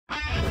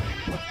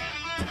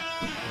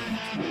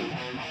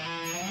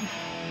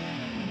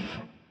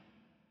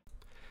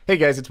Hey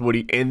guys, it's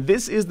Woody, and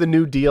this is the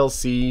new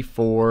DLC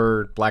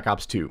for Black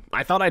Ops 2.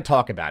 I thought I'd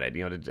talk about it,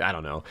 I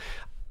don't know.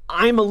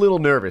 I'm a little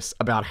nervous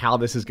about how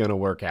this is going to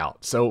work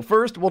out. So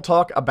first we'll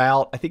talk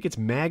about, I think it's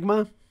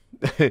magma?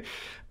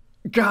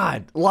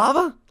 God,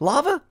 lava?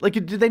 Lava? Like,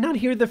 did they not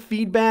hear the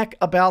feedback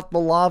about the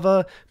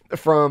lava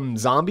from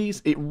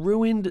zombies? It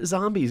ruined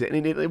zombies.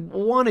 And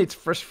one, it's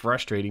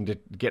frustrating to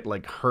get,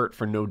 like, hurt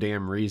for no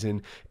damn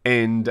reason.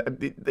 And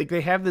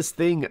they have this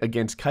thing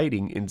against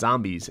kiting in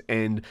zombies.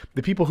 And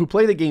the people who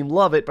play the game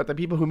love it, but the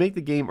people who make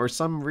the game are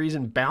some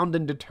reason bound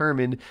and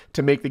determined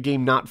to make the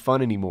game not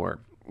fun anymore.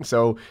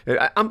 So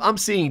I'm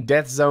seeing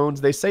death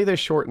zones. They say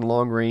there's short and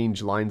long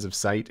range lines of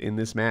sight in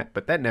this map,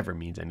 but that never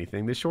means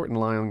anything. There's short and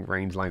long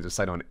range lines of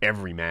sight on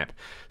every map.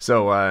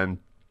 So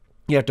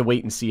you have to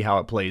wait and see how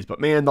it plays. But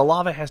man, the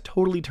lava has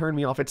totally turned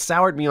me off. It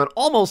soured me on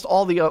almost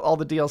all the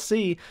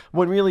DLC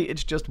when really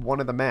it's just one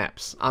of the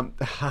maps.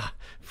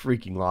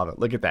 Freaking lava.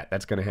 Look at that.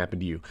 That's going to happen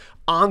to you.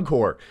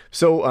 Encore.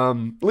 So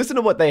listen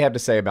to what they have to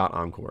say about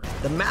Encore.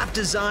 The map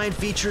design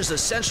features a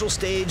central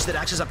stage that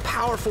acts as a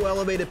powerful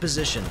elevated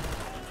position.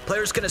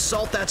 Players can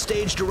assault that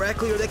stage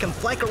directly, or they can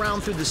flank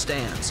around through the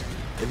stands.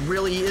 It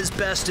really is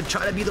best to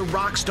try to be the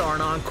rock star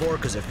in Encore,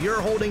 because if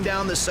you're holding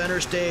down the center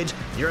stage,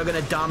 you're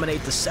going to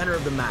dominate the center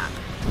of the map.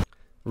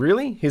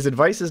 Really? His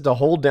advice is to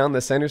hold down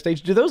the center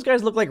stage? Do those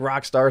guys look like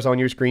rock stars on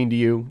your screen to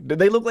you?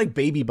 They look like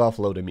baby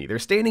buffalo to me. They're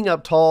standing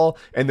up tall,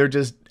 and they're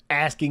just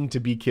asking to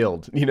be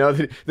killed. You know,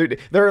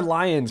 there are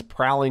lions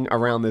prowling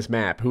around this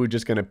map who are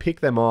just going to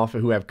pick them off,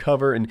 who have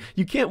cover, and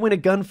you can't win a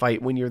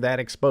gunfight when you're that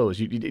exposed.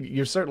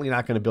 You're certainly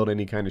not going to build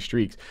any kind of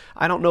streaks.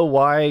 I don't know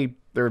why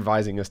they're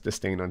advising us to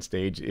stand on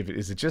stage.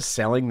 Is it just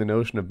selling the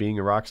notion of being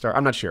a rock star?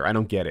 I'm not sure. I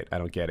don't get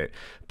it.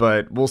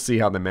 But we'll see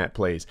how the map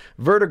plays.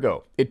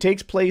 Vertigo. It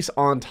takes place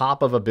on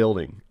top of a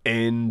building,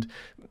 and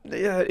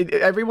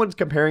everyone's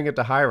comparing it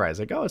to High Rise.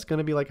 Like, oh, it's going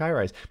to be like High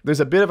Rise. There's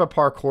a bit of a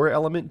parkour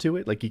element to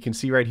it, like you can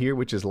see right here,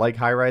 which is like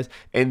High Rise.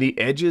 And the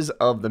edges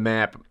of the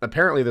map,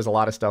 apparently there's a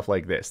lot of stuff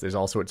like this. There's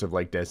all sorts of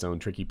like death zone,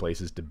 tricky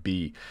places to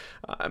be.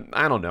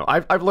 I don't know.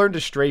 I've learned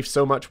to strafe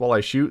so much while I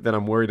shoot that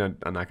I'm worried I'm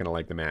not going to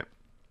like the map.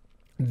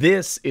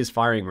 This is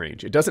Firing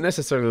Range. It doesn't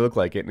necessarily look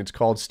like it, and it's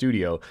called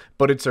Studio,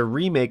 but it's a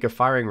remake of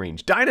Firing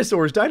Range.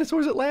 Dinosaurs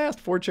at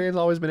last! 4chan's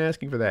always been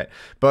asking for that.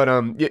 But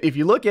if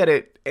you look at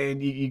it,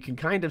 and you can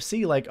kind of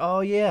see, like,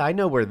 oh yeah, I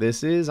know where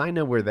this is, I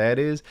know where that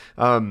is.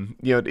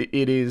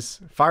 It is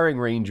Firing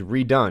Range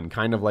redone,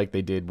 kind of like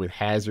they did with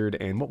Hazard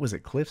and, what was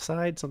it,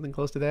 Cliffside? Something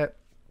close to that.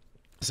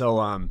 So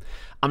I'm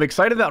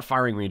excited about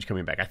Firing Range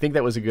coming back. I think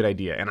that was a good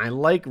idea, and I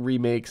like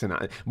remakes. And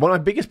one of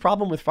my biggest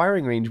problem with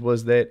Firing Range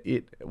was that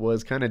it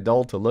was kind of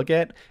dull to look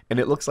at, and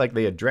it looks like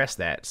they addressed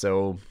that.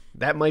 So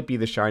that might be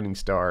the shining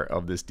star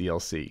of this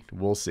DLC.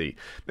 We'll see.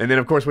 And then,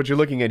 of course, what you're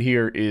looking at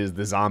here is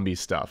the zombie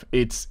stuff.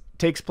 It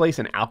takes place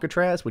in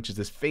Alcatraz, which is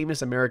this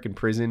famous American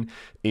prison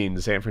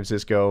in San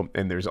Francisco,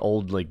 and there's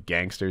old like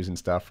gangsters and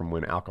stuff from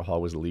when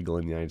alcohol was illegal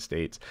in the United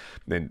States.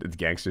 Then the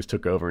gangsters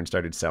took over and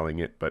started selling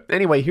it. But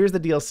anyway, here's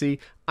the DLC.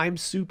 I'm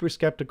super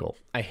skeptical.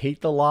 I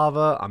hate the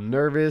lava. I'm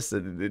nervous.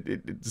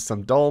 It's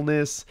some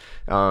dullness.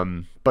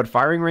 But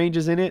Firing Range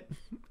is in it,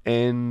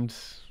 and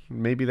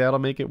maybe that'll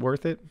make it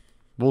worth it.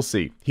 We'll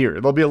see. Here,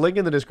 there'll be a link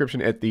in the description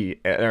in the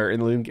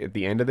link at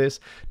the end of this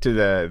to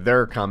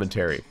their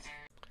commentary.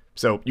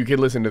 So you can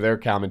listen to their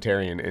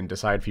commentary and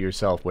decide for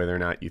yourself whether or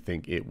not you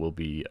think it will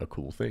be a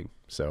cool thing.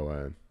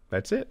 So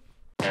that's it.